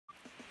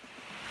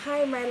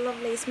Hi my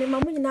lovelies, me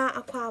mamu nyina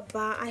AKUA'S.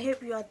 I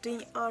hope you are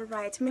doing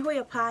alright. Me ho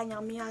your pa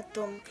nyame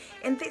adom.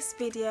 In this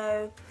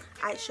video,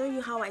 I show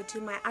you how I do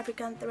my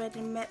African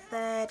threading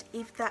method,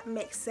 if that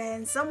makes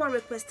sense. Someone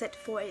requested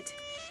for it,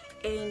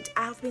 and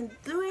I have been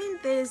doing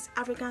this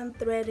African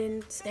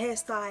threading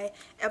hairstyle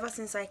ever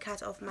since I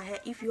cut off my hair.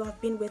 If you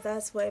have been with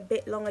us for a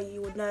bit longer,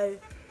 you would know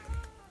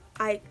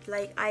I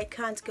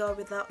can't go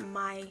without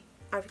my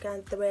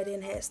African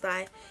threading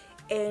hairstyle.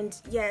 And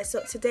yeah,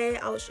 so today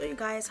I'll show you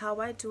guys how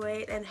I do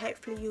it, and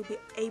hopefully you'll be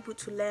able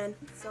to learn.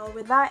 So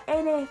without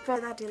any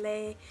further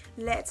delay,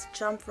 let's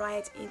jump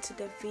right into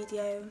the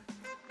video.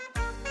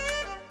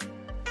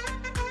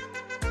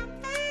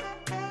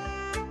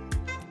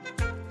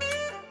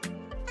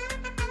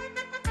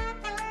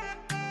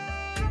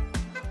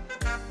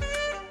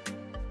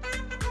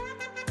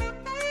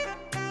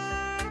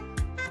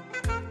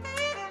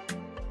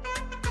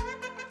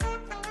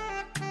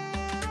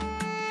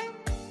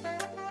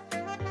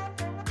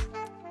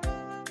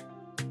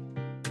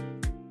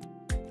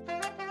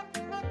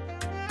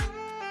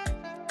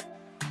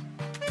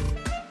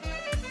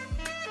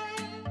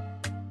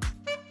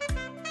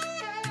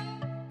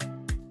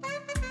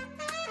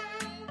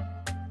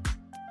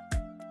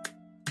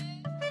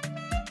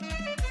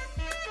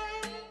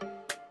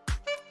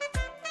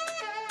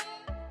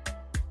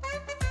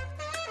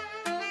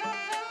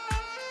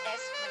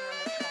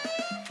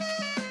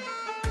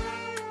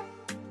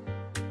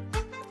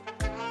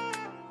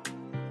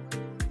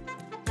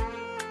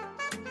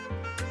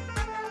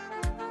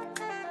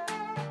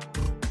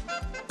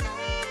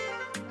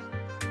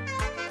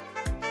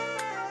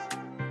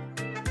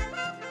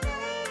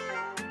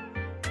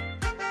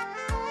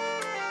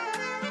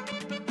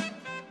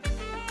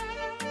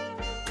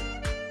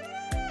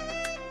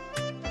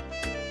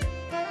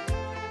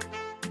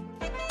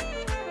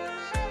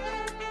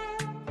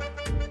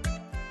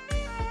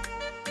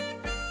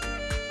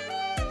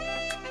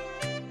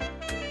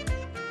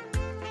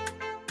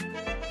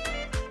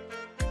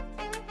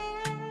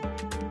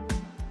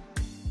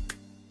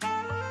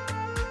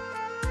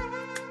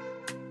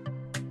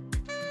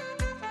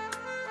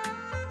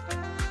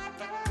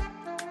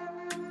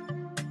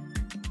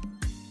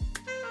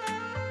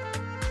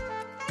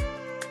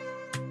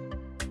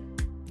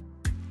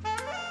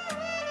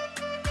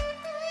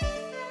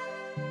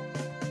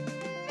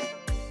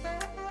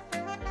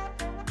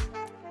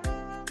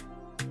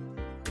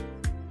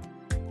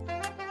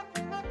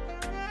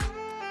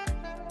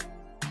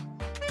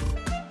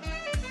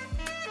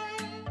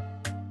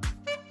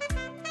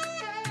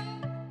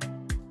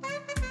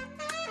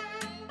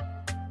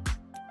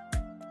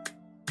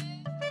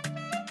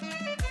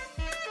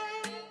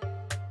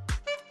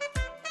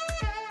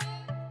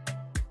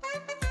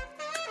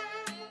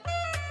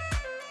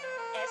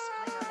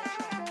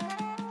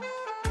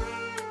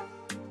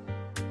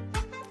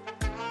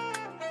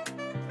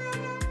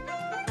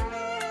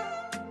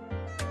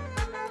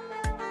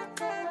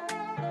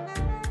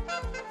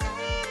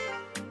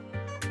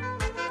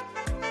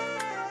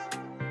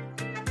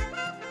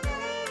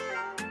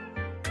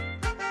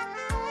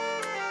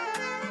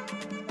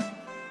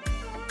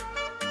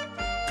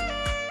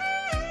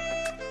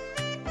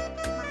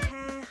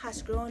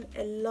 Has grown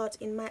a lot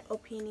in my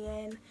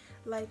opinion.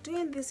 Like,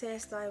 doing this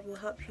hairstyle will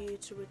help you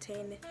to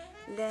retain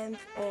length,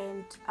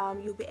 and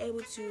you'll be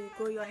able to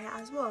grow your hair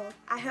as well.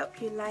 I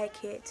hope you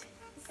like it.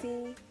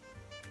 See,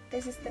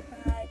 this is the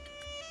back,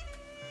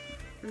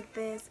 and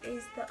this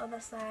is the other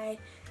side,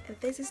 and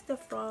this is the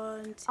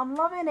front. I'm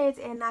loving it,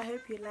 and I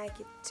hope you like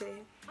it too.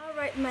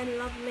 Alright my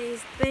lovelies,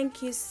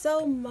 thank you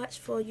so much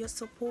for your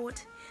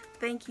support.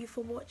 Thank you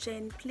for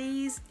watching.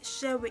 Please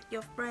share with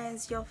your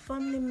friends, your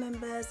family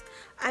members.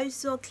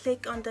 Also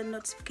click on the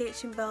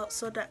notification bell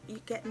so that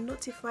you get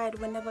notified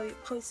whenever we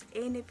post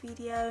any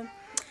video,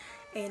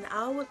 and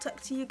I will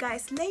talk to you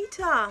guys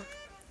later.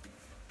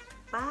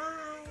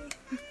 Bye.